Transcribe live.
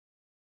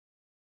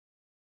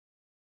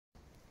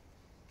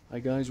Hi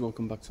guys,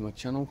 welcome back to my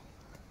channel.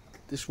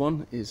 This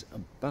one is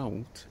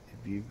about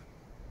if you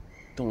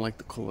don't like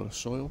the colour of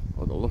soil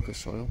or the look of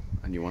soil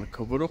and you want to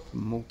cover up a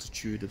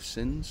multitude of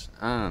sins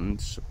and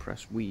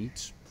suppress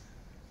weeds,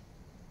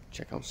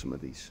 check out some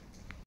of these.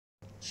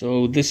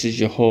 So this is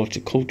your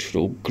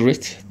horticultural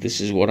grit.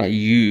 This is what I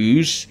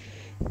use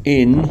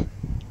in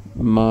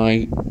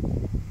my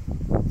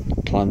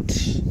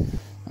plants,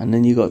 and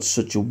then you got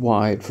such a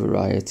wide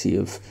variety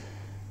of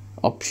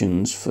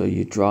options for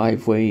your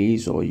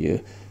driveways or your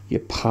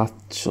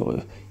paths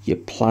or your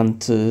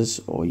planters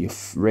or your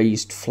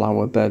raised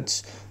flower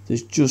beds.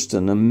 There's just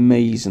an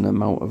amazing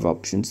amount of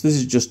options. This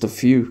is just a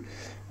few.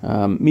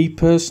 Me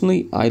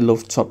personally, I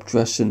love top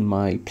dressing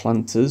my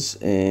planters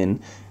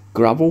in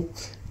gravel.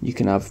 You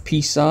can have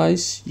pea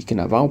size, you can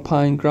have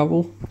alpine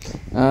gravel,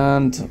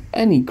 and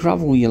any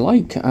gravel you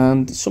like.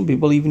 And some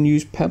people even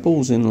use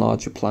pebbles in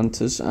larger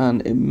planters,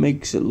 and it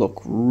makes it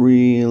look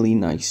really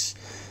nice.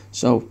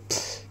 So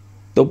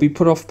they'll be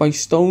put off by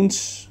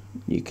stones.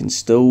 You can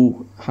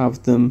still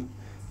have them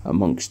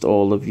amongst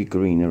all of your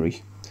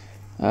greenery.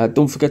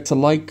 Don't forget to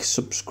like,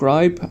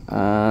 subscribe,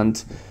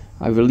 and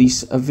I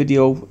release a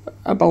video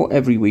about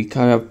every week.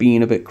 I have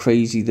been a bit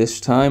crazy this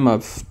time.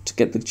 To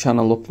get the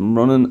channel up and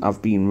running,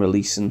 I've been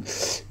releasing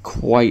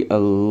quite a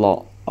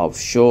lot of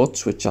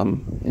shorts, which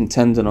I'm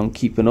intending on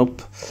keeping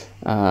up,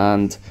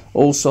 and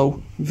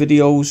also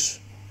videos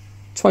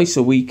twice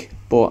a week,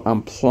 but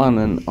I'm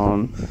planning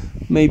on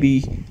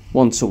maybe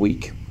once a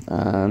week.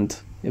 And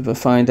if I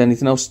find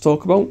anything else to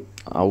talk about,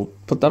 I'll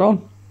put that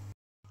on.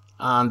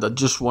 And I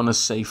just want to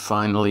say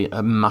finally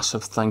a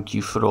massive thank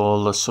you for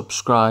all the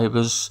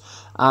subscribers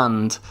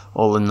and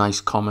all the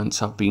nice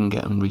comments I've been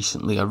getting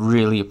recently. I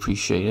really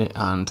appreciate it,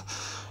 and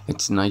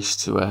it's nice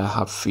to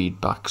have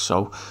feedback.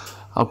 So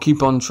I'll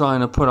keep on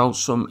trying to put out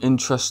some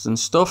interesting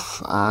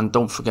stuff, and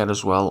don't forget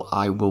as well,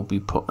 I will be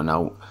putting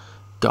out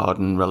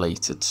garden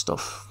related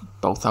stuff,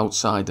 both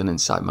outside and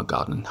inside my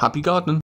garden. Happy gardening!